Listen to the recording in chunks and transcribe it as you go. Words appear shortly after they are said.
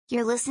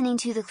You're listening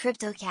to the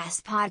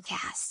CryptoCast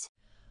podcast.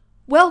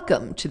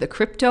 Welcome to the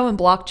Crypto and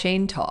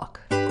Blockchain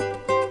Talk.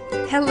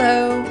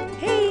 Hello.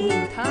 Hey.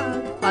 Guten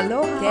Tag.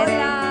 Aloha.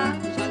 Hola.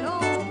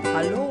 Shalom.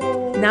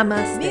 Hello.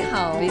 Namaste. Ni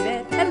hao.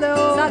 Privet.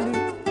 Hello.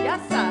 Salut.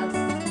 Yassas.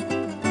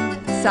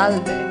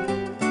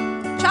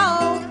 Salve.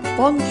 Ciao.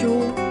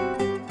 Bonjour.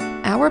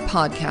 Our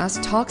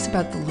podcast talks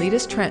about the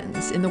latest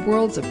trends in the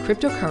worlds of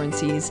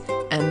cryptocurrencies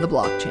and the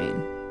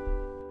blockchain.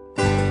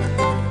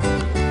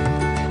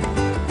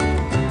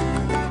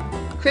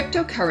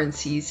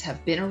 Cryptocurrencies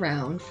have been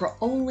around for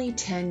only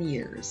 10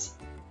 years,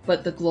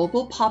 but the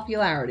global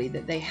popularity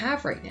that they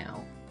have right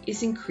now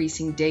is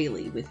increasing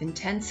daily with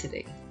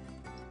intensity.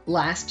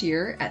 Last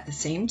year, at the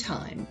same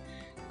time,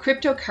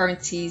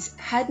 cryptocurrencies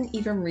hadn't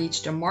even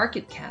reached a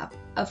market cap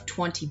of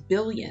 20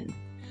 billion.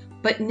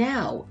 But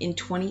now, in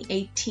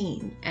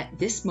 2018, at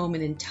this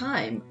moment in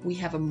time, we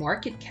have a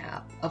market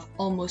cap of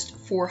almost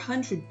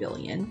 400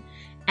 billion,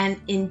 and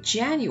in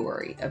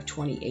January of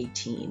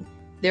 2018,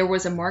 there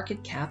was a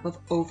market cap of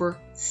over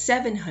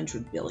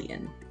 700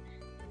 billion.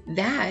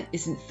 That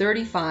is a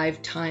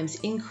 35 times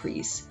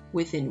increase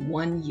within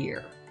 1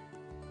 year.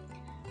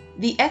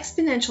 The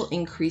exponential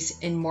increase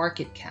in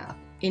market cap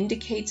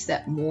indicates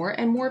that more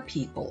and more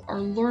people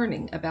are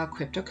learning about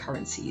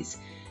cryptocurrencies,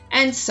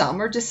 and some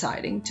are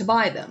deciding to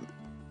buy them.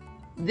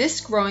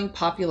 This growing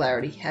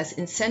popularity has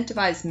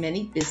incentivized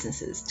many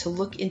businesses to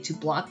look into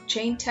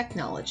blockchain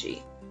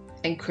technology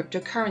and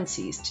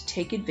cryptocurrencies to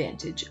take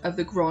advantage of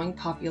the growing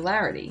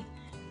popularity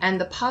and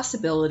the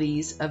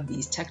possibilities of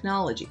these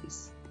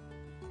technologies.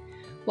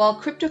 While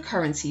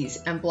cryptocurrencies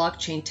and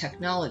blockchain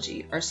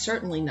technology are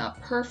certainly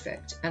not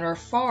perfect and are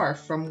far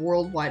from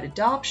worldwide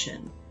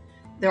adoption,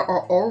 there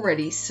are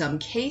already some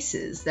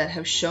cases that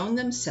have shown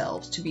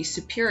themselves to be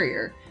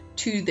superior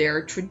to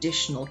their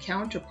traditional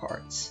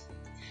counterparts.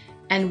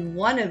 And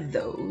one of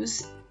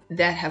those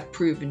that have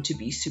proven to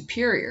be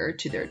superior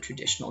to their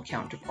traditional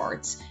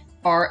counterparts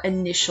are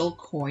initial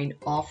coin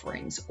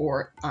offerings,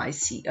 or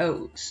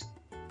ICOs.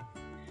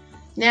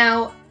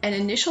 Now, an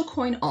initial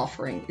coin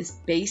offering is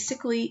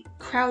basically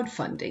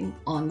crowdfunding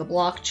on the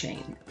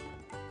blockchain.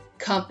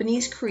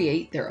 Companies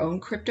create their own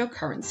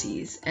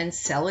cryptocurrencies and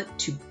sell it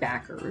to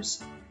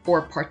backers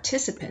or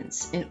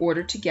participants in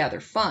order to gather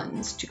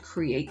funds to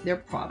create their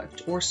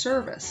product or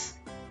service.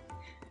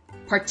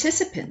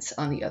 Participants,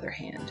 on the other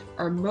hand,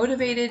 are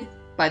motivated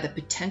by the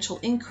potential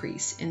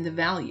increase in the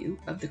value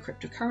of the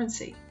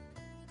cryptocurrency.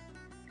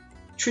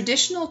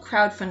 Traditional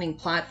crowdfunding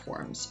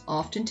platforms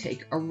often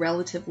take a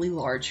relatively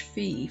large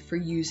fee for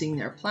using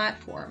their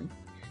platform,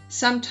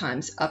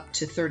 sometimes up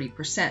to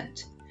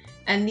 30%,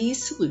 and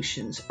these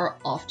solutions are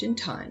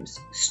oftentimes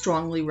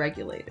strongly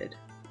regulated.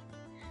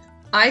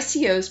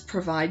 ICOs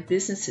provide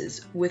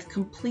businesses with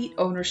complete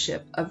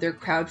ownership of their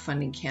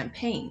crowdfunding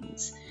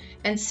campaigns,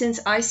 and since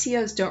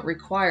ICOs don't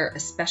require a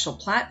special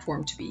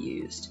platform to be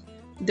used,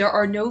 there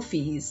are no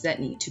fees that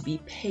need to be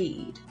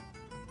paid.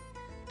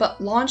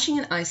 But launching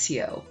an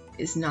ICO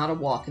is not a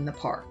walk in the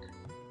park.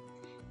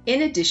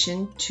 In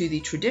addition to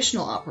the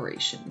traditional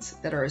operations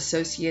that are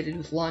associated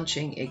with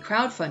launching a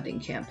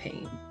crowdfunding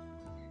campaign,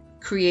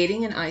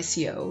 creating an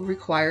ICO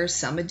requires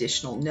some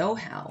additional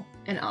know-how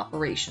and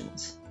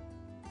operations.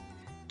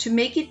 To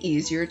make it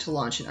easier to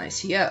launch an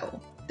ICO,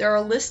 there are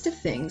a list of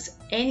things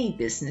any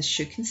business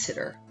should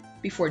consider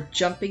before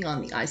jumping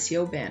on the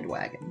ICO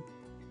bandwagon.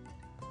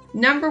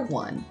 Number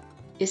 1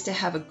 is to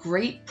have a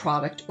great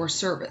product or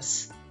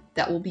service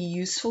that will be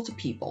useful to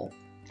people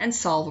and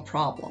solve a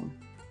problem.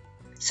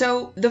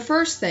 So the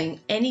first thing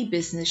any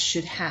business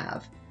should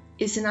have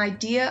is an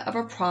idea of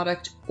a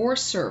product or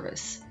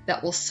service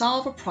that will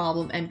solve a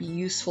problem and be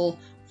useful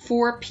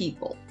for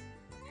people.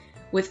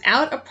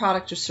 Without a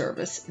product or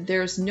service,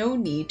 there is no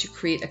need to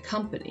create a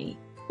company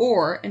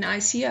or an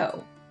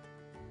ICO.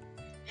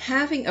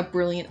 Having a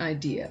brilliant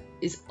idea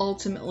is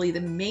ultimately the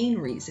main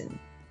reason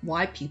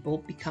why people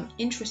become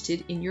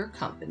interested in your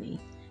company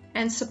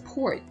and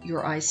support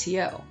your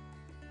ICO.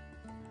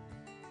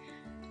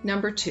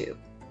 Number 2,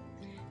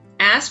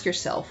 ask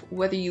yourself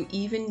whether you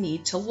even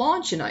need to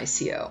launch an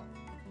ICO.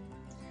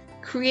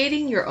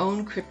 Creating your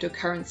own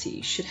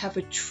cryptocurrency should have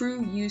a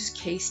true use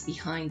case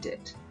behind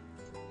it.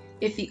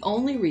 If the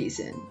only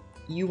reason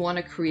you want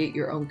to create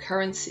your own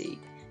currency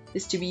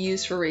is to be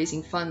used for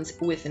raising funds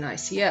with an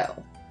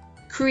ICO,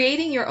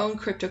 creating your own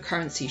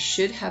cryptocurrency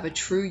should have a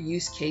true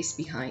use case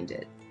behind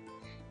it.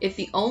 If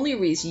the only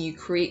reason you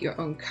create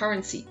your own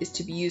currency is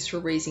to be used for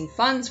raising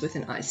funds with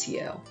an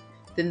ICO,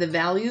 then the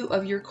value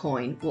of your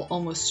coin will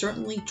almost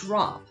certainly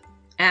drop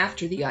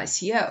after the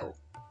ICO,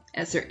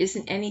 as there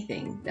isn't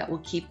anything that will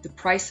keep the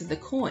price of the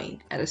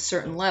coin at a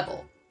certain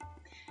level.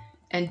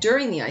 And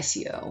during the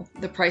ICO,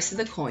 the price of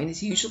the coin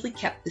is usually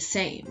kept the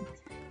same,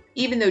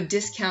 even though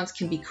discounts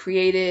can be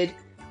created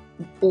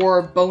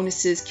or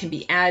bonuses can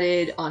be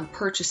added on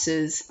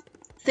purchases,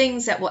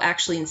 things that will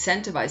actually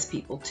incentivize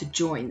people to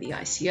join the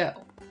ICO.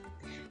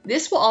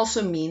 This will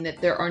also mean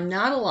that there are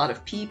not a lot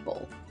of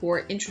people who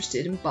are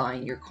interested in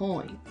buying your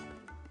coin.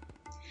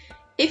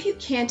 If you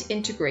can't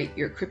integrate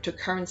your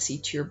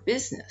cryptocurrency to your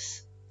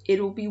business,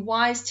 it will be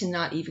wise to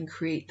not even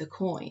create the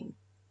coin.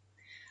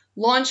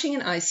 Launching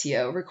an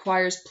ICO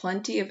requires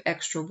plenty of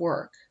extra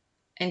work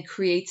and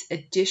creates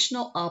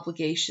additional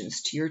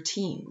obligations to your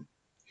team.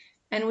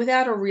 And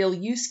without a real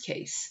use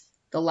case,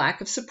 the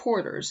lack of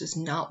supporters is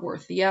not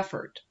worth the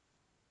effort.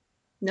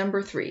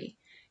 Number 3,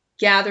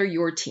 gather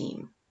your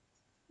team.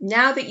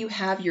 Now that you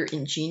have your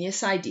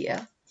ingenious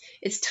idea,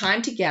 it's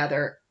time to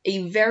gather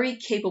a very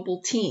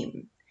capable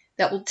team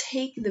that will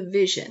take the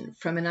vision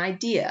from an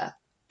idea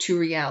to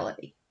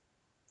reality.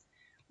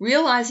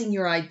 Realizing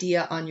your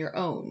idea on your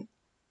own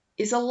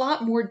is a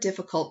lot more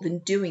difficult than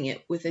doing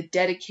it with a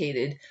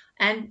dedicated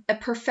and a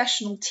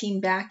professional team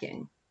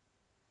backing.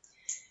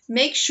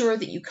 Make sure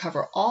that you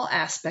cover all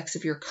aspects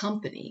of your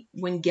company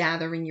when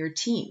gathering your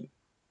team.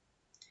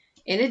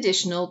 In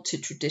addition to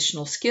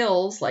traditional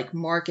skills like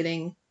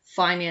marketing,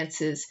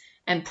 finances,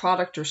 and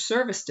product or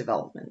service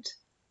development,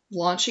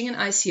 launching an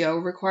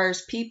ICO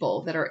requires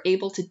people that are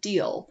able to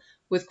deal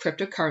with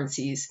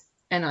cryptocurrencies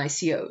and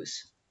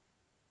ICOs.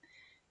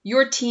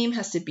 Your team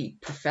has to be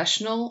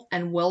professional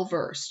and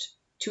well-versed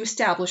to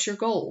establish your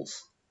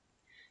goals.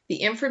 The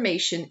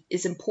information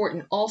is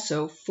important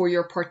also for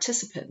your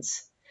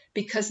participants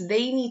because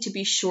they need to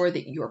be sure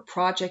that your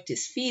project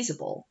is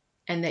feasible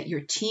and that your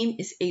team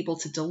is able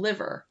to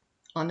deliver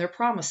on their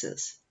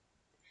promises.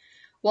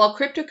 While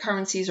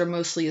cryptocurrencies are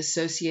mostly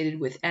associated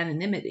with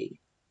anonymity,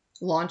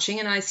 launching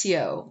an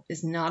ICO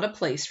is not a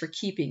place for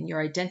keeping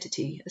your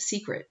identity a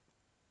secret.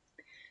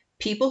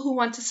 People who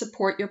want to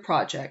support your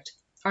project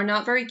are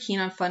not very keen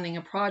on funding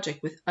a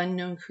project with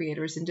unknown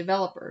creators and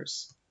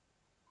developers.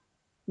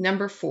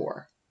 Number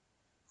 4,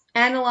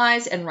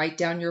 analyze and write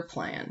down your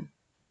plan.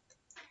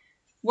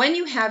 When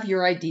you have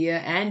your idea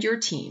and your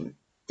team,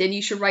 then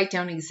you should write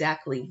down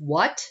exactly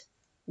what,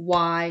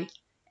 why,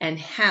 and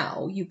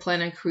how you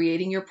plan on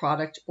creating your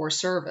product or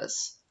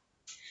service.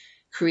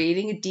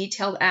 Creating a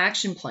detailed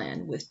action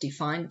plan with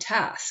defined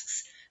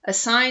tasks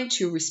assigned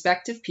to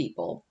respective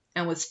people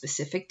and with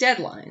specific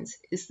deadlines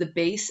is the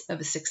base of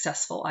a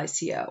successful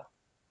ICO.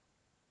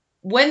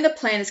 When the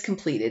plan is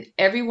completed,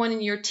 everyone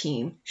in your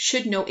team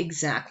should know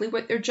exactly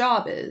what their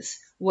job is,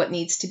 what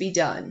needs to be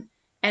done,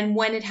 and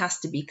when it has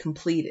to be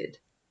completed.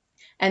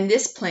 And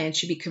this plan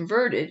should be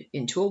converted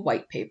into a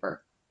white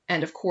paper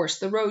and, of course,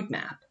 the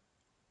roadmap.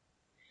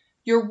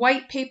 Your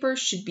white paper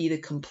should be the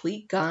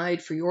complete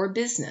guide for your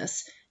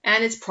business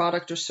and its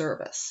product or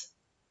service.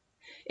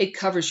 It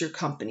covers your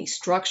company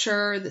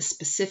structure, the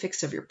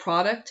specifics of your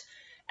product,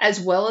 as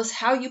well as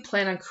how you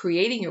plan on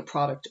creating your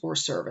product or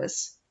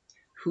service,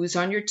 who's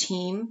on your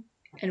team,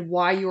 and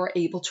why you are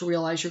able to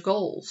realize your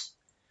goals,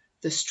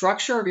 the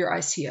structure of your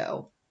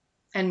ICO,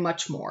 and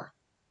much more.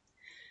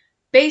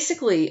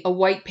 Basically, a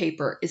white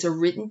paper is a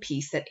written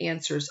piece that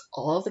answers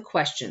all of the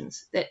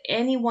questions that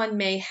anyone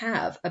may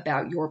have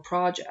about your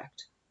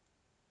project.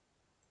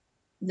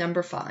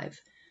 Number 5,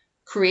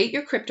 create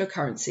your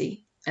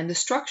cryptocurrency and the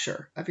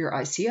structure of your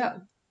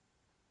ICO.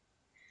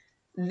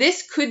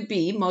 This could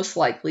be most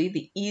likely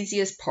the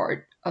easiest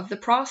part of the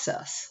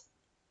process.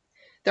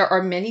 There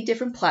are many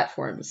different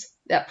platforms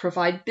that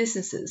provide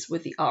businesses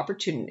with the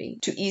opportunity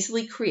to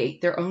easily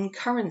create their own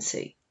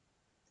currency.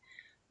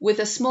 With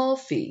a small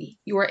fee,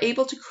 you are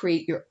able to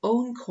create your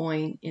own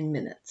coin in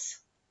minutes.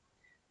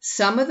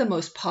 Some of the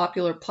most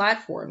popular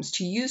platforms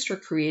to use for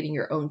creating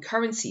your own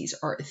currencies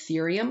are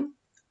Ethereum,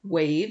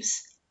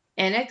 Waves,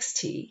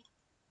 NXT,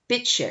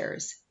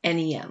 BitShares, and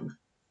EM.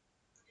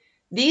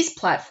 These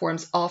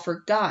platforms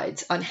offer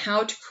guides on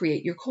how to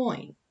create your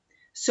coin,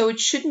 so it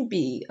shouldn't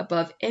be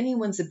above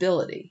anyone's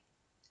ability,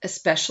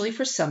 especially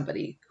for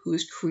somebody who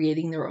is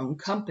creating their own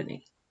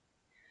company.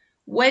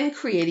 When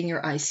creating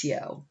your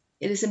ICO,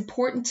 it is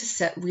important to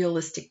set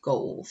realistic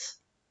goals.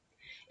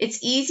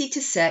 It's easy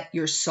to set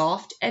your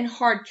soft and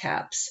hard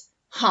caps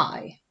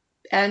high,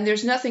 and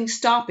there's nothing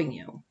stopping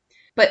you.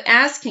 But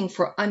asking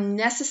for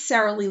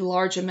unnecessarily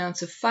large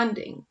amounts of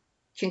funding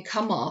can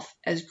come off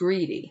as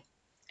greedy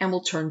and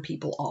will turn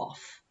people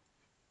off.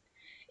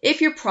 If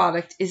your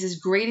product is as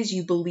great as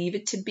you believe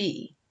it to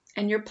be,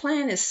 and your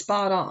plan is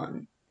spot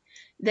on,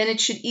 then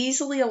it should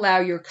easily allow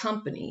your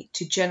company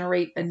to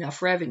generate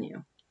enough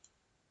revenue.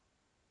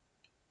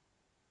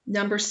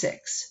 Number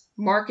 6,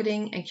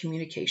 marketing and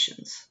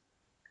communications.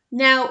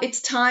 Now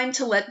it's time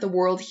to let the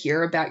world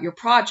hear about your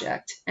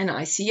project and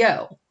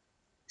ICO.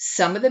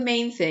 Some of the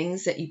main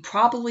things that you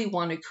probably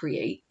want to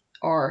create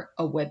are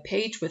a web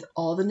page with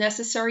all the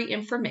necessary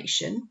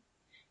information,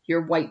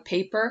 your white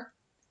paper,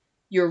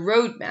 your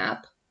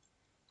roadmap,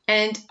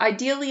 and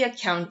ideally a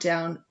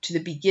countdown to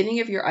the beginning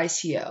of your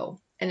ICO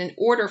and an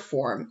order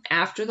form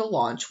after the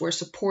launch where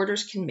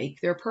supporters can make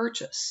their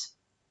purchase.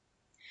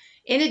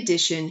 In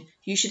addition,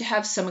 you should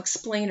have some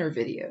explainer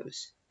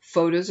videos,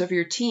 photos of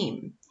your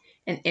team,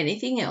 and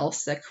anything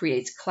else that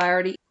creates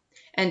clarity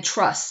and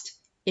trust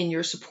in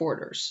your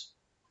supporters.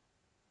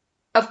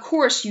 Of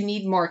course, you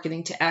need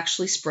marketing to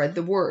actually spread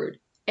the word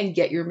and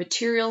get your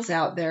materials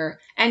out there,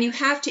 and you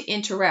have to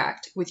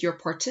interact with your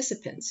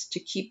participants to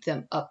keep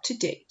them up to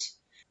date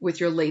with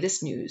your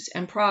latest news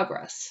and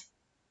progress.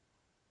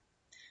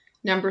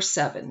 Number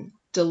 7,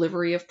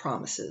 delivery of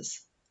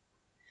promises.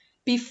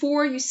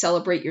 Before you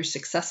celebrate your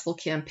successful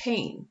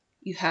campaign,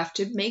 you have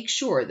to make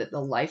sure that the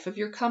life of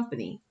your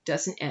company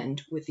doesn't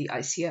end with the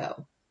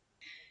ICO.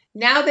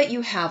 Now that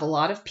you have a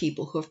lot of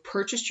people who have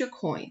purchased your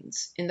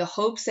coins in the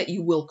hopes that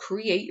you will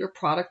create your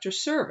product or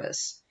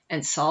service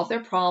and solve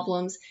their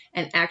problems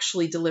and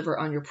actually deliver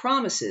on your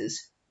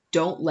promises,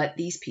 don't let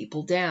these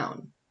people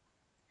down.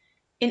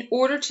 In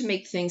order to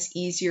make things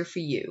easier for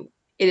you,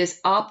 it is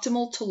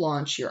optimal to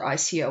launch your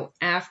ICO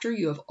after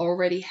you have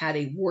already had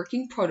a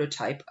working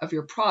prototype of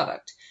your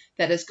product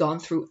that has gone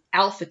through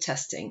alpha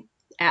testing,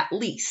 at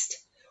least,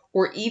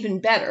 or even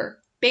better,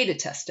 beta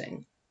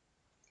testing.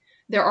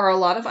 There are a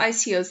lot of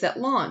ICOs that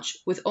launch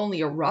with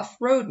only a rough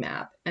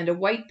roadmap and a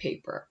white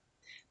paper,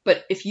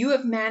 but if you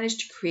have managed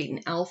to create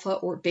an alpha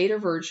or beta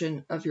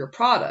version of your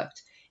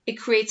product, it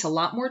creates a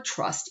lot more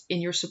trust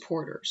in your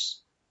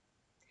supporters.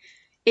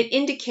 It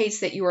indicates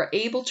that you are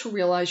able to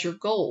realize your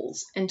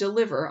goals and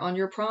deliver on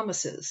your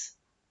promises.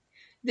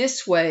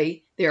 This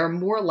way, they are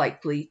more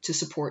likely to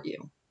support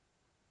you.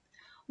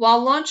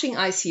 While launching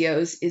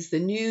ICOs is the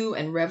new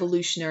and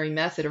revolutionary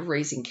method of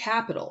raising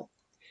capital,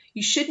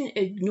 you shouldn't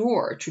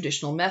ignore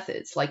traditional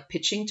methods like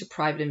pitching to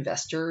private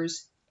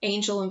investors,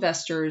 angel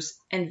investors,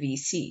 and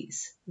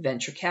VCs,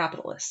 venture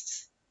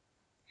capitalists.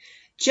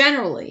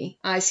 Generally,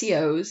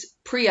 ICOs,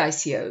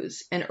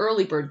 pre-ICOs, and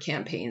early bird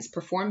campaigns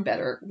perform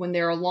better when they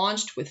are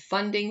launched with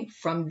funding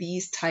from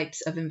these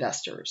types of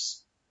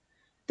investors.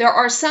 There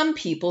are some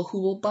people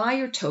who will buy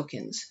your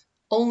tokens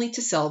only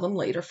to sell them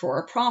later for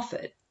a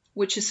profit,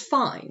 which is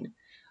fine,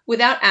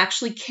 without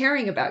actually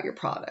caring about your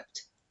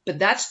product. But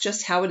that's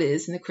just how it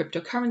is in the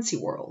cryptocurrency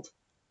world.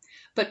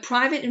 But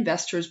private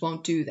investors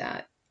won't do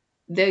that.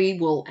 They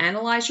will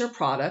analyze your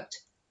product,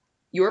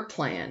 your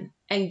plan,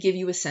 and give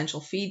you essential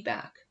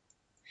feedback.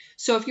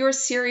 So if you're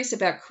serious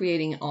about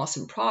creating an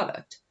awesome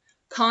product,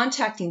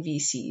 contacting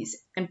VCs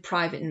and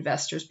private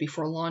investors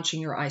before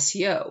launching your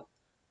ICO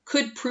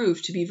could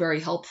prove to be very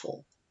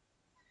helpful.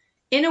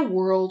 In a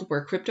world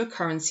where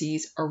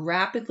cryptocurrencies are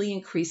rapidly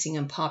increasing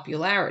in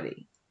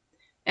popularity,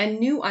 and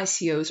new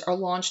ICOs are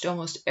launched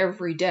almost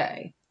every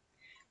day,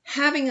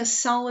 having a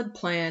solid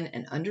plan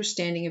and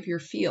understanding of your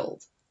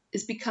field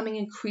is becoming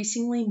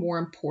increasingly more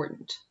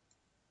important.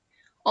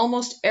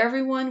 Almost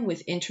everyone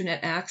with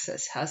internet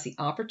access has the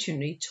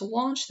opportunity to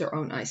launch their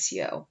own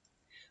ICO,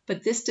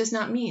 but this does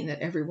not mean that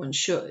everyone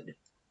should.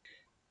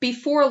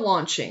 Before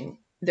launching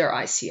their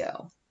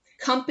ICO,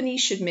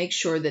 companies should make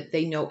sure that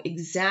they know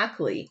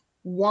exactly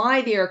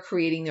why they are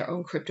creating their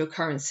own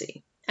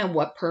cryptocurrency and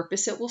what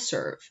purpose it will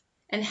serve,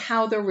 and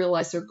how they'll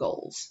realize their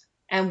goals,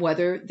 and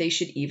whether they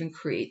should even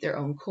create their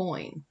own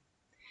coin.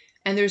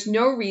 And there's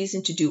no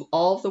reason to do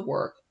all of the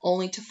work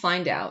only to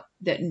find out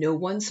that no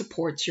one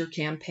supports your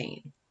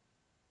campaign.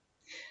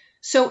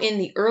 So in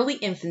the early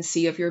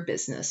infancy of your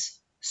business,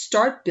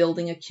 start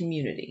building a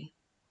community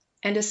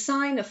and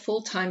assign a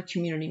full-time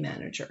community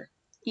manager,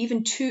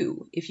 even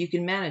 2 if you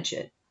can manage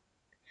it.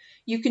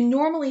 You can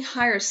normally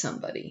hire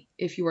somebody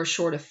if you are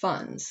short of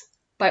funds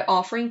by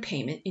offering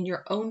payment in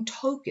your own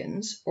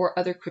tokens or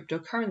other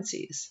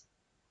cryptocurrencies.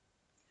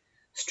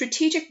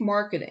 Strategic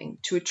marketing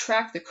to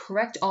attract the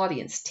correct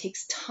audience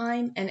takes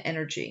time and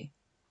energy,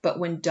 but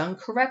when done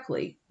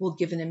correctly, will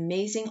give an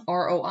amazing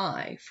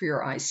ROI for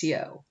your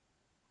ICO.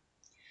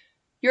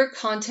 Your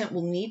content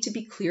will need to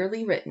be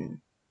clearly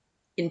written,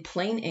 in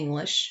plain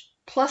English,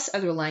 plus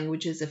other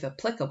languages if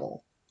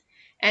applicable.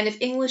 And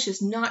if English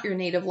is not your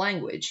native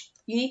language,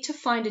 you need to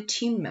find a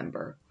team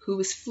member who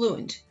is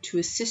fluent to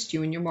assist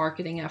you in your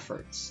marketing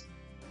efforts.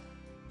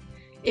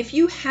 If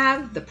you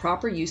have the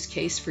proper use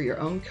case for your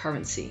own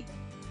currency,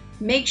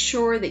 make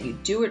sure that you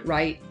do it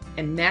right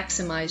and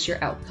maximize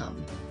your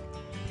outcome.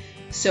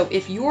 So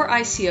if your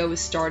ICO is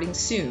starting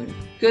soon,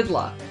 good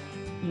luck.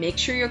 Make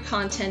sure your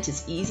content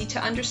is easy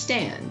to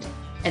understand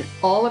and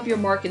all of your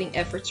marketing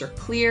efforts are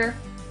clear,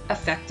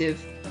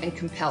 effective, and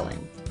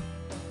compelling.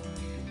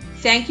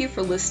 Thank you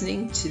for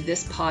listening to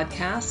this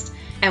podcast,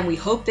 and we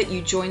hope that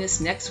you join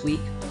us next week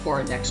for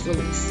our next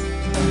release.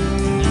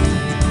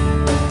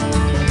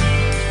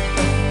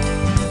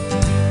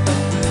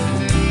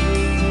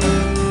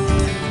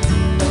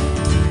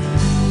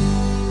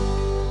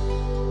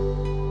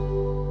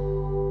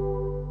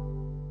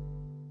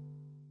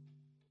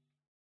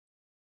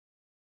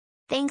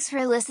 Thanks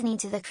for listening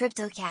to the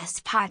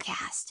CryptoCast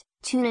podcast.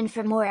 Tune in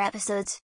for more episodes.